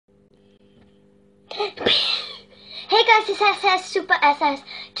Hey guys, it's SSsuperSS.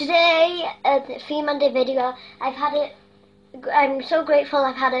 Today, the Free Monday video, I'm so grateful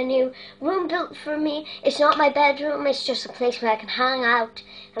I've had a new room built for me. It's not my bedroom, it's just a place where I can hang out.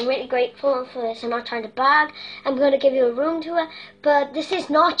 I'm really grateful for this. I'm not trying to brag. I'm going to give you a room tour, but this is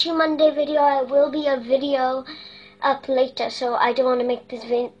not your Monday video. It will be a video up later, so I don't want to make this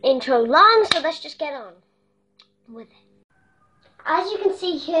intro long, so let's just get on with it. As you can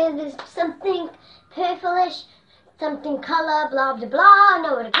see here, there's something purplish, something colour, blah blah blah, I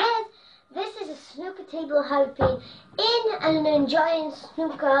know what it is. This is a snooker table I've been in and enjoying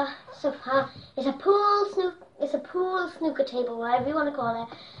snooker so far. It's a pool snooker table, whatever you want to call it.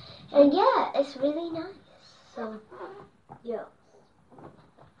 And yeah, it's really nice. So, yeah.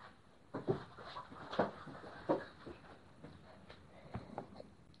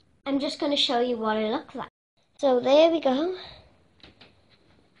 I'm just going to show you what it looks like. So there we go.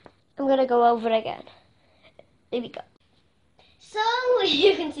 I'm going to go over it again. There we go. So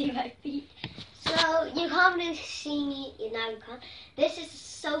you can see my feet. So you can't really see me, now you can't. This is a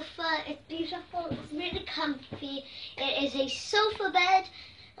sofa, it's beautiful, it's really comfy. It is a sofa bed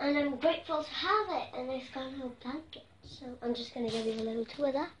and I'm grateful to have it, and it's got a little blanket. So I'm just going to give you a little tour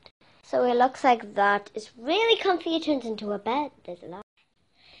of that. So it looks like that. It's really comfy, it turns into a bed. There's a lot.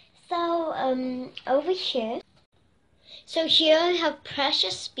 So over here. So here I have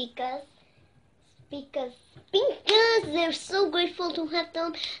precious speakers. They're so grateful to have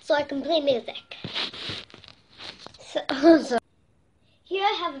them, so I can play music. So here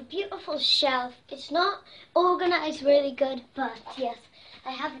I have a beautiful shelf. It's not organized really good, but yes,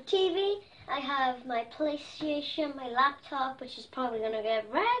 I have a TV, I have my PlayStation, my laptop, which is probably gonna get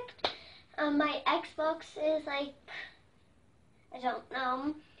wrecked, and my Xbox is like, I don't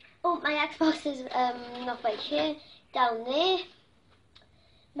know. Oh, my Xbox is not by here, down there.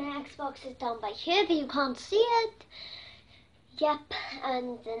 My Xbox is down by here, but you can't see it. Yep,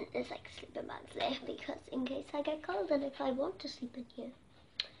 and then there's like sleeping bags there, because in case I get cold and if I want to sleep in here.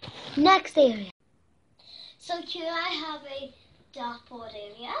 Next area. So here I have a dartboard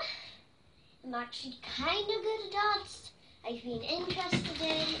area. I'm actually kind of good at darts. I've been interested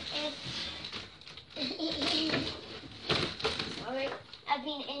in it. Sorry. I've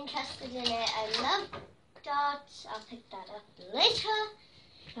been interested in it. I love darts. I'll pick that up later.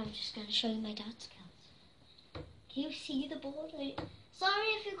 I'm just going to show you my dart skills. Can you see the board? Sorry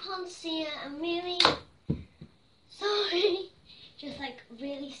if you can't see it. I'm really sorry. Just like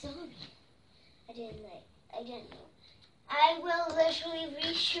really sorry. I didn't know. I will literally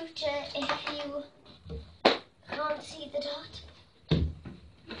reshoot it if you can't see the dart.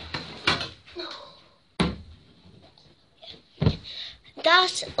 No.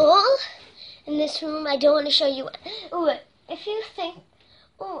 That's all in this room. I don't want to show you. Oh, if you think.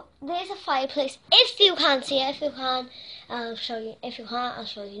 Oh, there's a fireplace. If you can't see it, if you can, I'll show you. If you can't, I'll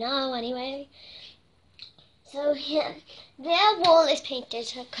show you now anyway. So yeah, their wall is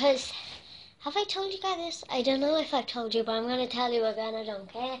painted because, have I told you guys this? I don't know if I've told you, but I'm going to tell you again, I don't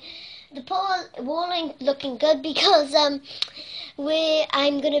care. The wall ain't looking good because I'm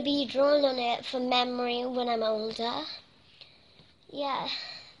going to be drawing on it for memory when I'm older. Yeah,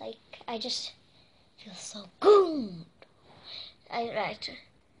 like, I just feel so good. Right.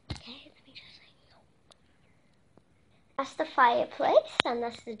 Okay, let me just say. That's the fireplace and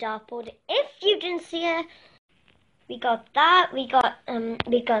that's the dartboard. If you didn't see it, we got that. We got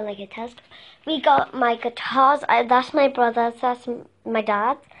like a telescope. We got my guitars. That's my brother's. That's my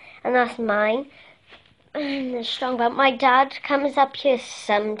dad's, and that's mine. And the strong belt. My dad comes up here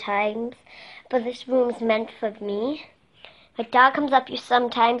sometimes, but this room's meant for me. My dad comes up here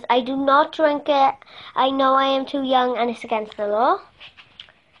sometimes. I do not drink it. I know I am too young and it's against the law.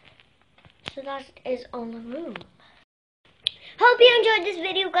 So that is on the room. Hope you enjoyed this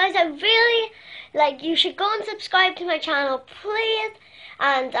video, guys. I really you should go and subscribe to my channel, please.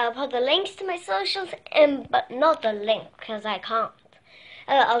 And I'll put the links to my socials in, but not the link because I can't.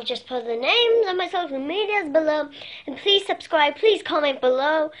 I'll just put the names of my social medias below. And please subscribe. Please comment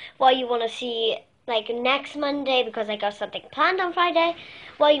below what you want to see. Like next Monday, because I got something planned on Friday.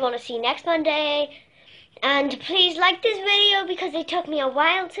 What you want to see next Monday. And please like this video because it took me a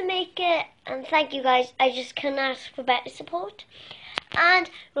while to make it. And thank you guys. I just couldn't ask for better support. And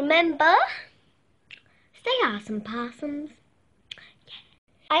remember, stay awesome, possums.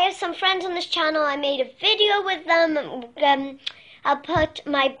 I have some friends on this channel. I made a video with them. I'll put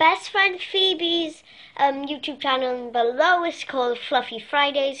my best friend Phoebe's YouTube channel below. It's called Fluffy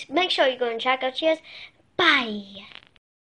Fridays. Make sure you go and check out. Cheers. Bye.